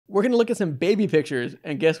We're going to look at some baby pictures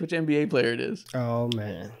and guess which NBA player it is. Oh,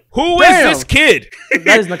 man. Who is this kid?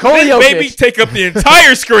 That is Nikola This Jokic. baby take up the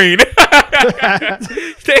entire screen.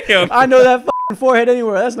 Damn. I know that fucking forehead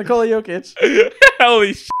anywhere. That's Nikola Jokic.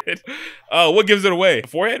 Holy shit. What gives it away?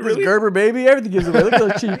 Forehead, This really? Gerber baby, everything gives away. Look at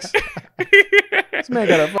those cheeks. This man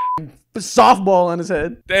got a fucking softball on his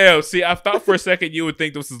head. Damn. See, I thought for a second you would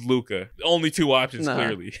think this is Luca. Only two options, Nah.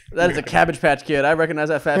 clearly. That is a Cabbage Patch Kid. I recognize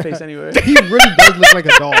that fat face anywhere. He really does look like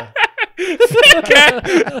a doll.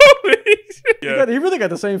 Yeah. He really got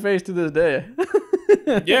the same face to this day.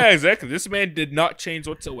 Yeah, exactly. This man did not change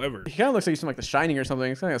whatsoever. He kind of looks like he's from like The Shining or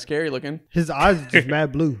something. It's kind of scary looking. His eyes are just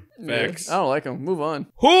mad blue. Facts. I don't like him. Move on.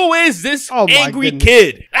 Who is this Oh my angry goodness.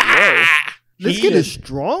 kid? Ah! This He kid is- is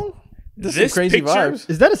strong? This This is some crazy picture- vibes.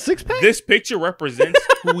 Is that a six-pack? This picture represents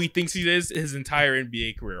who he thinks he is his entire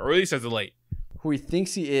NBA career, or at least as a late. Who he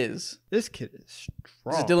thinks he is. This kid is Is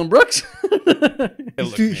strong. it Dylan Brooks?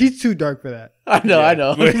 He's too dark for that. I know, I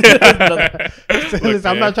know. Listen,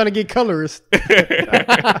 I'm not trying to get colorist.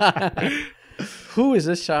 Who is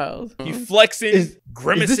this child? He flexing,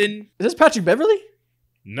 grimacing. Is this Patrick Beverly?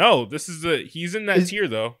 No, this is he's in that Is- tier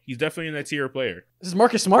though. He's definitely in that tier of player. This is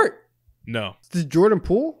Marcus Smart. No. Is this Jordan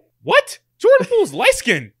Poole? What? Jordan Poole's light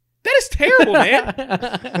skin. That is terrible, man.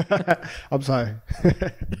 I'm sorry.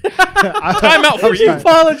 Time out for I'm you. sorry. I'm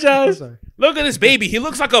Apologize. sorry. Look at this baby. He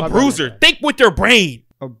looks like a My bad. bruiser. Think with your brain.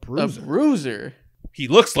 A A bruiser. bruiser. He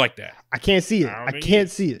looks like that. I can't see it. I I don't think- can't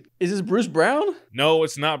see it. Is this Bruce Brown? No,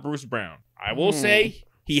 it's not Bruce Brown. I will say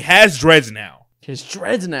he has dreads now. His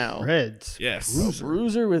dreads now. Reds. Yes. A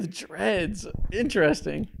bruiser with dreads.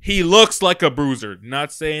 Interesting. He looks like a bruiser.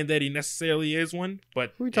 Not saying that he necessarily is one,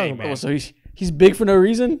 but Who you talking man, Oh, so he's big for no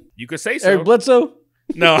reason? you could say so. Eric Bledsoe?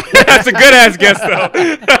 No, that's a good ass guess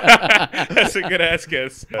though. That's a good ass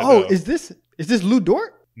guess. Oh, No. is this Lou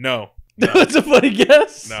Dort? No, That's a funny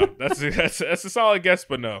guess. no, that's a solid guess,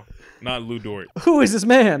 but no, not Lou Dort. Who is this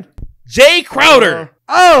man? Jay Crowder.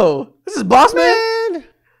 Oh, this is Boss Man? Man,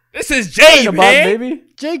 This is Jay, Like a man. Boss Baby?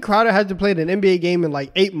 Jay Crowder hasn't played an NBA game in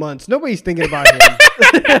like 8 months. Nobody's thinking about him.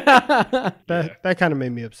 That kind of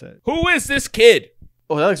made me upset. Who is this kid?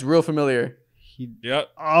 Oh, that looks real familiar. Yep.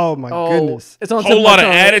 Oh my Oh, goodness. it's on the Whole tip of my lot of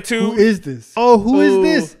tongue. attitude. Who is this? Oh, who is Ooh.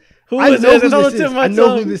 this? Who I is know this? who It's on the this tip is. of my I know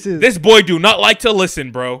who tongue. this is. This boy do not like to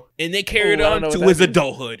listen, bro, and they carried Ooh, I don't on know to what his that means.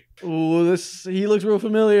 adulthood. Ooh, he looks real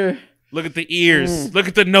familiar. Look at the ears. Look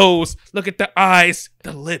at the nose. Look at the eyes.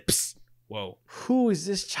 The lips. Whoa. Who is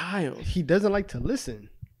this child? He doesn't like to listen.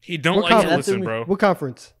 He don't What like to conference? listen, bro. What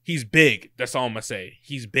conference? He's big. That's all I'm gonna say.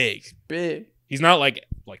 He's big. Big. He's not like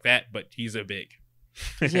that, but he's a big.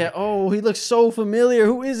 Yeah. Oh, he looks so familiar.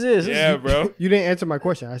 Who is this? Yeah, bro. You didn't answer my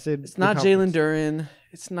question. I said It's not what Jalen conference? Duren.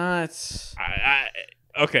 It's not.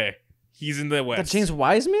 Okay. He's in the That West. James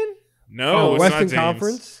Wiseman? No, Oh, it's Western not James.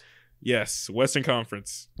 Conference. Yes, Western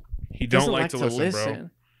Conference. He Doesn't don't like to listen, bro.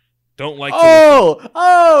 Don't like to listen.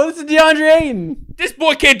 Oh, this is DeAndre Ayton. This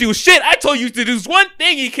boy can't do shit. I told you to do one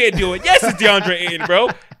thing. He can't do it. Yes, it's DeAndre Ayton, bro.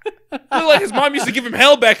 Look like his mom used to give him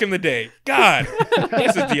hell back in the day. God.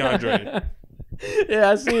 Yes, it's DeAndre. Yeah,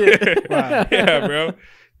 I see it. Wow. Yeah, bro.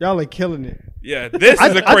 Y'all are killing it. Yeah, this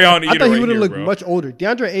is a crayon eater I thought he right would have here, looked bro. much older.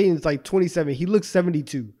 DeAndre Ayton's like 27. He looks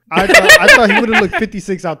 72. I thought he would have looked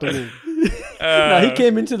 56 out the womb. No, he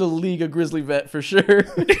came into the league a Grizzly vet for sure.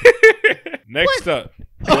 Next up.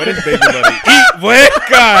 What is baby buddy? Eat what?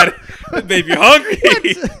 God. This baby hungry.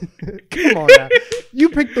 Come on now. You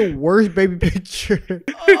picked the worst baby picture.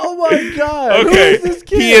 Oh my god. Okay. Who is this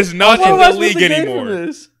kid? He is not What in am the I supposed league to gain anymore. from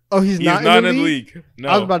this? Oh, he's He's not, not in the league? No.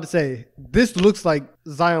 I was about to say, this looks like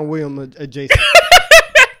Zion Williams adjacent.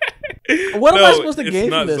 What am No, I supposed to it's gain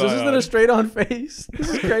not from this? This Zion. isn't a straight on face. This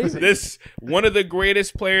is crazy. This one of the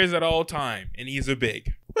greatest players at all time, and he's a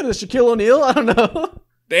big. What is Shaquille O'Neal? I don't know.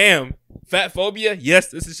 Damn. Fat phobia? Yes,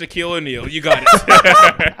 this is Shaquille O'Neal. You got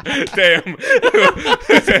it. Damn.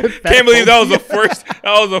 Can't believe that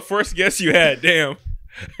was the first guess you had. Damn.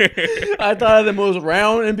 I thought of the most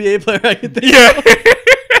round NBA player I could think Yeah. of.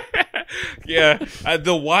 Yeah.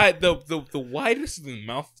 The widest of the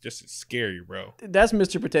mouth just is scary, bro. That's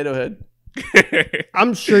Mr. Potato Head.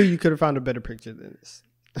 I'm sure you could have found a better picture than this.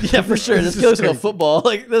 Yeah, for sure. This is kid looks like a crazy. football.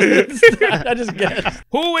 Like I just guessed.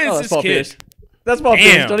 Who is Oh, that's this Paul kid? Pierce. That's Paul Damn.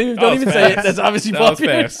 Pierce. That Don't was even say it. fast. That's obviously That Paul was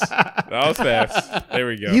Pierce. fast. That was fast. There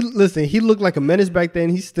we go. He looked like a menace back then.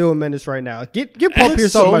 He's still a menace right now. Get Paul looks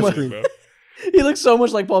Pierce so off my much- screen. Bro. He looks so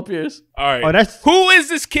much like Paul Pierce. All right. Oh, that's Who is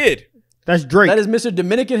this kid? Drake. That is Mr.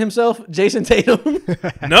 Dominican himself, Jason Tatum.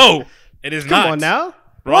 No, it is Come not. on now.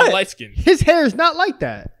 Wrong What? light skin. His hair is not like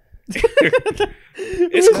that.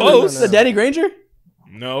 It's close. The Danny Granger?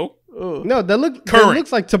 No. Oh. No, that Current.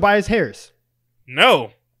 looks like Tobias Harris.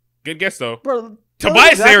 No. Good guess though. Bro,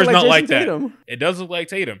 Tobias exactly Harris like not Jason like that. Tatum. It does look like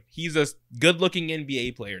Tatum. He's a good-looking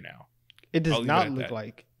NBA player now. It I'll does leave not it at look that.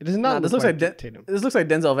 like. It does Nah, not this look looks like like Tatum. This looks like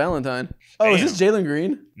Denzel Valentine. Oh, is this Jalen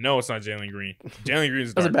Green? No, it's not Jalen Green. Jalen Green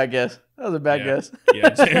is That was a dark. bad guess. That was a bad Yeah. guess. Yeah,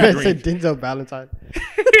 Jalen I said Green. Denzel Valentine.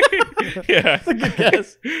 Yeah, That's a good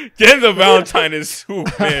guess. Denzel Valentine is who,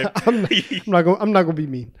 man. I'm not gonna be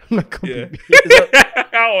mean. I'm not gonna Yeah. be mean.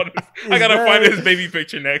 I gotta that- find his baby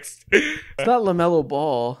picture next. It's not LaMelo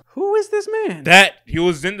Ball. Who is this man? That he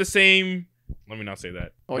was in the same. Let me not say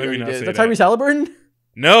that. Oh, Let yeah, me he not did. say Is that that. Tyrese Halliburton?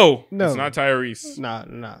 No, No. it's not Tyrese.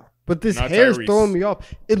 Nah. But this Not hair is Tyrese. throwing me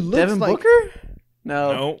off. It looks Devin like Booker?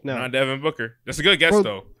 No. No, No. not Devin Booker. That's a good guess Bro,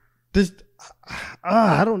 though. this.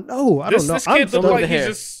 I don't know. I don't know. This I'm kid look stuck. like The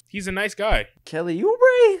hair. he's a nice guy. Kelly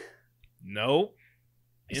Oubre? No,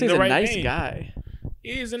 He's in a the right nice vein. guy.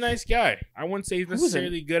 He is a nice guy. I wouldn't say he's Who is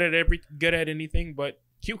necessarily good at anything, but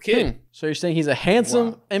cute kid. So you're saying he's a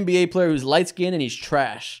handsome Wow. NBA player who's light skinned and he's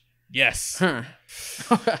trash. Yes. Huh.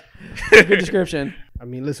 Good description. I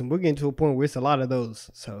mean, listen, we're getting to a point where it's a lot of those.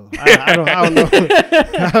 So I don't know.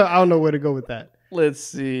 I don't know where to go with that. Let's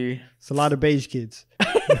see. It's a lot of beige kids.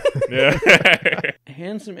 Yeah.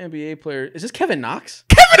 Handsome NBA player. Is this Kevin Knox?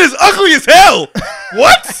 Kevin is ugly as hell.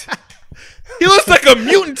 What? He looks like a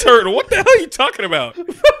mutant turtle. What the hell are you talking about?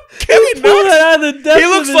 Kevin Pull Knox. that out of the depths He of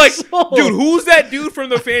looks his like, soul. dude. Who's that dude from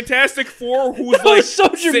the Fantastic Four? Who's That like was so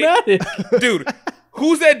dramatic. dude?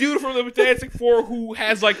 Who's that dude from the Fantastic Four who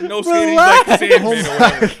has like no skin? He's Relax. like Sandman Oh or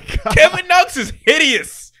whatever. God. Kevin Knox is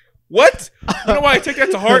hideous. What? You know why I take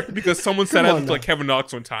that to heart? Because someone said Come I on looked now. like Kevin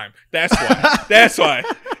Knox one time. That's why. That's why.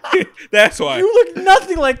 That's why. You look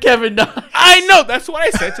nothing like Kevin Knox. I know. That's what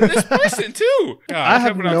I said to this person too. God, I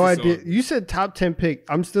have Kevin Knox no is so idea. ugly. You said top 10 pick.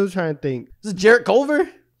 I'm still trying to think. Is this Jarrett Culver?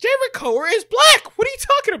 Jared Coher is black. What are you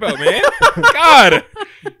talking about, man? God.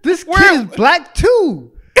 This Where- kid is black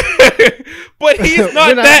too. But he's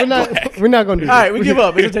not that black. We're not gonna do All right, this. we give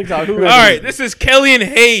up. It's a TikTok. Who All right, this is Kellyan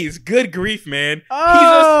Hayes. Good grief, man.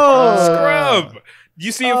 Oh. He's a scrub.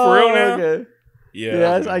 You see him for real now? Okay.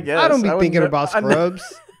 Yeah. Yeah, I guess. I don't be wouldn't thinking know- about I ne-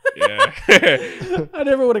 scrubs. Yeah. I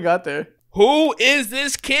never would have got there. Who is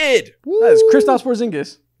this kid? That is Kristaps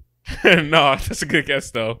Porzingis. No, that's a good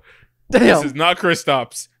guess though. Damn. This is not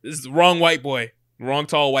Kristaps. This is the wrong white boy. Wrong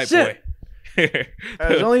tall white Shit. boy.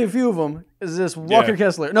 There's only a few of them. Is this Walker Yeah.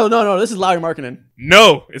 Kessler? No. This is Lowry Markkinen.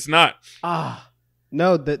 No, it's not. Ah.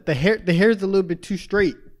 No, the hair's a little bit too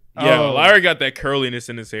straight. Yeah, Oh, Larry got that curliness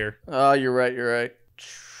in his hair. Oh, you're right.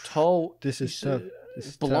 Tall. This is tough. This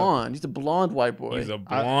is tough. Blonde. He's a blonde white boy. He's a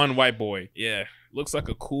blonde white boy. Yeah, looks like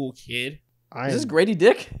a cool kid. I Is this am- Grady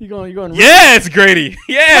Dick? You going? Yeah, it's Grady.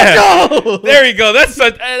 Yeah, Let's go! there you go. That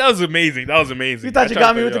was amazing. That was amazing. You thought I you tried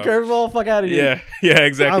got to me with the throw you off. curveball? Fuck out of here. Yeah,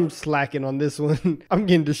 exactly. I'm slacking on this one. I'm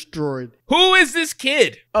getting destroyed. Who is this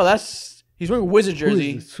kid? Oh, he's wearing a Wizard Who is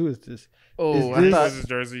jersey. this? Who is this? Oh, Is I this- thought. This is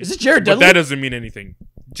jersey. Is this Jared But Dudley? that doesn't mean anything.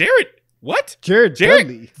 Jared? What? Jared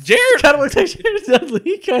Dudley. Jared Kind of looks like Jared Dudley.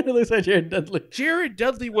 He kind of looks like Jared Dudley. Jared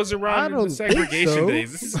Dudley was I around in don't the think segregation so.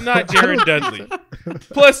 days. This is not Jared Dudley.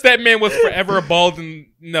 Plus, that man was forever a bald and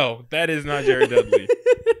no, that is not Jared Dudley.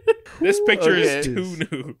 This picture is Okay. too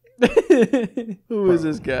new. Who is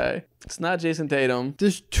this guy? It's not Jason Tatum.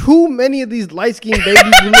 There's too many of these light skinned babies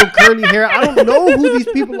with little curly hair. I don't know who these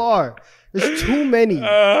people are. There's too many.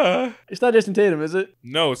 It's not Jason Tatum, is it?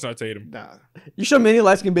 No, it's not Tatum. Nah. You show me any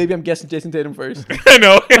light skinned baby, I'm guessing Jason Tatum first. I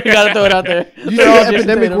know. You gotta throw it out there. You know what Jason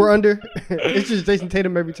epidemic Tatum. we're under? It's just Jason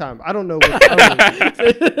Tatum every time. I don't know.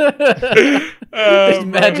 There's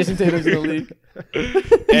mad Jason Tatum's in the league.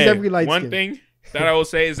 Hey, every light one skin. thing that I will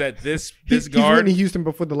say is that this He's guard, Whitney Houston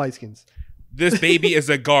before the light skins. this baby is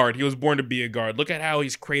a guard. He was born to be a guard. Look at how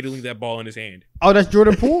he's cradling that ball in his hand. Oh, that's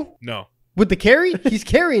Jordan Poole? No. With the carry? He's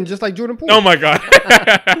carrying just like Jordan Poole. Oh my god.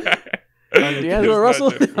 D'Angelo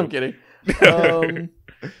Russell? I'm kidding. Is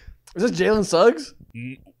this Jalen Suggs?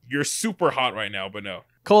 You're super hot right now, but no.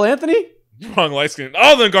 Cole Anthony? Wrong light skin.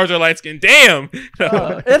 All the guards are light skinned. Damn.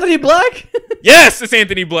 Anthony Black? Yes, it's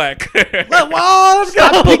Anthony Black. Wow, let's go.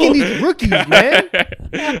 Stop picking these rookies, man.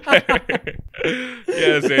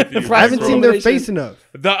 Yes, Anthony I Black. haven't Bro. seen their Elimination. face enough.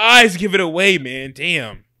 The eyes give it away, man.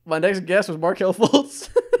 Damn. My next guess was Markel Fultz.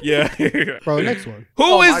 Yeah. Bro, next one. Who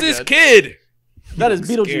Oh is my this God. kid? That is I'm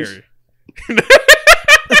Beetlejuice. scared.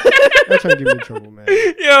 They're trying to get me in trouble, man.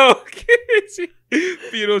 Yo,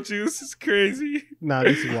 Beetlejuice is crazy. Nah,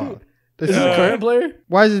 this is wild. This Is is this a Uh, current player?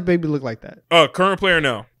 Why does this baby look like that? Oh, current player,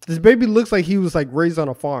 no. This baby looks like he was like raised on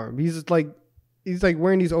a farm. He's like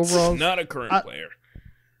wearing these overalls. Not a current I- player.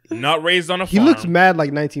 Not raised on a He farm. looks mad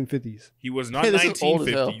like 1950s. He was not Hey, this is old as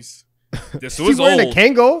hell. 1950s. This Is he was wearing old. a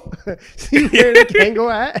Kango? Is he wearing a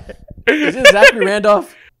Kango hat? Is it Zachary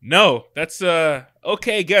Randolph? No, that's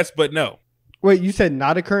okay guess, but no, Wait, you said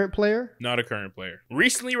not a current player? not a current player.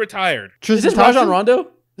 Recently retired. Is Tristan this Rajon Thompson? Rondo?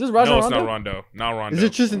 Is this Rajon No, it's Rondo? not Rondo. Not Rondo. Is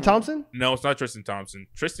it Tristan Thompson? No, it's not Tristan Thompson.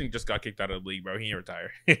 Tristan just got kicked out of the league, bro. He ain't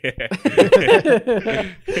retired.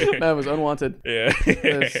 That was unwanted. Yeah.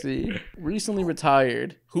 Let's see. Recently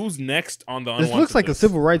retired. Who's next on the This unwanted looks like a list?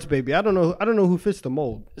 civil rights baby. I don't know who fits the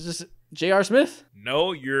mold. Is this J.R. Smith?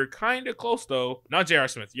 No, you're kind of close though. Not J.R.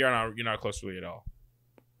 Smith. You're not close to it at all.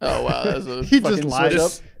 Oh wow, that's a He just fucking lied. switch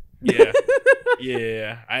up. Yeah,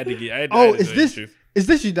 yeah. I had to get. I had Oh, to is tell you this- the truth. Is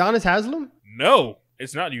this Udonis Haslam? No,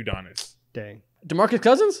 it's not Udonis. Dang. DeMarcus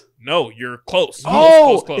Cousins? No, you're close.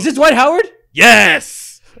 Oh, Close. is this Dwight Howard?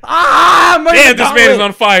 Yes. Ah, Damn, this man is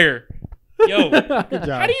on fire. Yo, Good how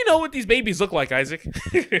job. do you know what these babies look like, Isaac?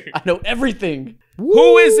 I know everything.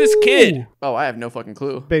 Who is this kid? Oh, I have no fucking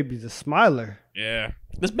clue. Baby's a smiler. Yeah.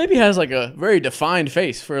 This baby has like a very defined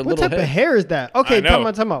face for a What little type head. of hair is that? Okay, I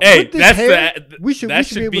know. time out. Hey, With this that's hair, the. we should that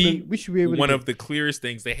be able to one get- of the clearest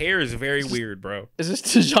things. The hair is very weird, bro. Is this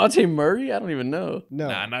DeJounte Murray? I don't even know. No.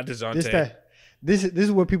 Nah, not This Dejounte. this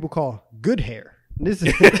is what people call good hair. This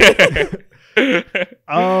is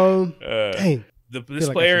Uh, dang, this like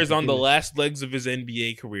I player should is on the do this. last legs of his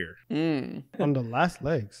NBA career. Mm. on the last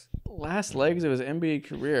legs. Last legs of his NBA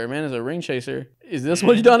career. Man is a ring chaser. Is this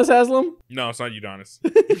what Udonis Haslam? No, it's not Udonis.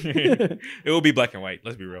 It will be black and white.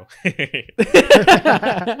 Let's be real.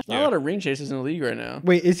 Not a lot of ring chasers in the league right now.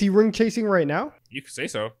 Wait, is he ring chasing right now? You could say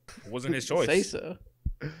so. It wasn't his choice. Say so.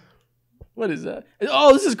 What is that?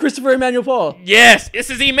 Oh, this is Christopher Emmanuel Paul. Yes, this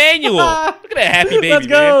is Emmanuel. Look at that happy baby, Let's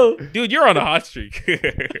go. man. Dude, you're on a hot streak.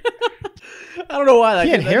 I don't know why that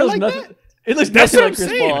He had that hair looks like nothing- that? It looks That's nothing what like I'm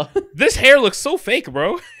Chris saying. Paul. This hair looks so fake,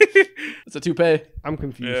 bro. It's a toupee. I'm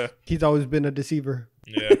confused. Yeah. He's always been a deceiver.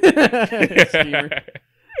 Yeah. Schemer.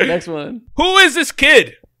 Next one. Who is this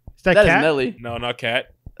kid? Is that That is cat? Nelly. No, not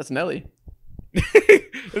Cat. That's Nelly.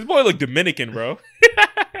 This boy look Dominican, bro.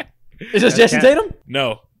 Is this That's Jason Cat. Tatum?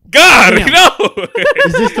 No. God, Damn. no.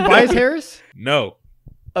 Is this Tobias Harris? No.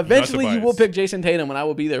 Eventually, you Tobias. will pick Jason Tatum, and I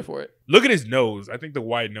will be there for it. Look at his nose. I think the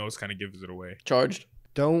wide nose kind of gives it away. Charged.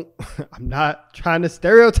 Don't. I'm not trying to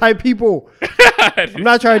stereotype people. I'm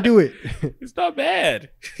not trying to do it. It's not bad.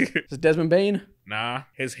 Is this Desmond Bain? Nah,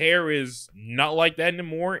 his hair is not like that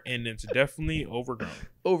anymore, and it's definitely overgrown.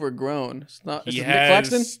 Overgrown. It's not. Is He it Nick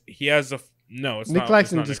Claxton? has. He has a. No, it's Nick not.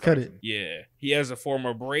 Claxton it's not just Nick cut Claxton. it. Yeah, he has a form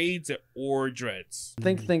of braids or dreads.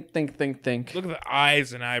 Think. Look at the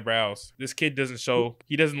eyes and eyebrows. This kid doesn't show.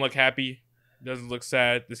 He doesn't look happy. Doesn't look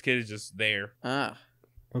sad. This kid is just there. Ah,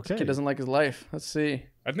 Okay. kid doesn't like his life. Let's see.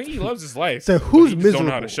 I think he loves his life. So but who's he just don't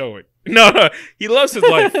know how to miserable? show it. No, he loves his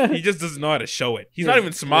life. He just doesn't know how to show it. He's not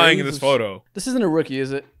even smiling in this photo. This isn't a rookie,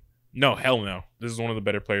 is it? No, hell no. This is one of the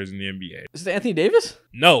better players in the NBA. Is it Anthony Davis?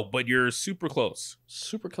 No, but you're super close.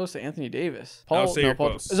 Super close to Anthony Davis. I'll say you're Paul,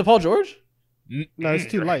 close. Is it Paul George? No, it's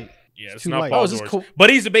too light. Yeah, It's it's too not light. Paul Oh, is this George. Ka- But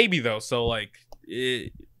he's a baby though, so like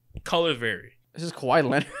colors vary. Is this Kawhi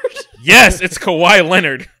Leonard? Yes, it's Kawhi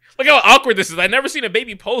Leonard. Look how awkward this is. I've never seen a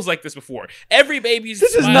baby pose like this before. Every baby's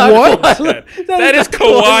This is smile not like Kawhi that. Leonard. That is not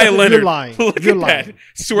Kawhi Kawhi Leonard. Leonard. You're lying. Look You're at lying. that.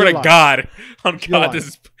 Swear You're to lying. God. On You're God, lying. this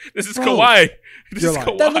is Bro. Kawhi. This You're is lying.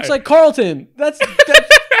 Kawhi. That looks like Carlton. That's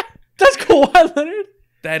Kawhi Leonard.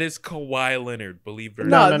 That is Kawhi Leonard, believe it or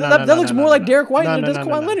No, not. that looks more like Derek White No, than it no, does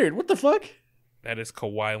no, Kawhi no. Leonard. What the fuck? That is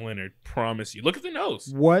Kawhi Leonard. Promise you. Look at the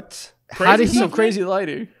nose. What? How Crazy did This is he? some crazy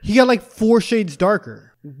lighting. He got like 4 shades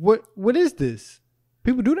darker. What is this?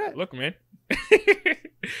 People do that? Look, man.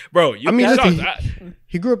 Bro, you I mean, shocked. listen,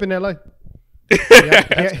 he grew up in LA.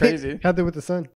 That's crazy. Out there with the sun.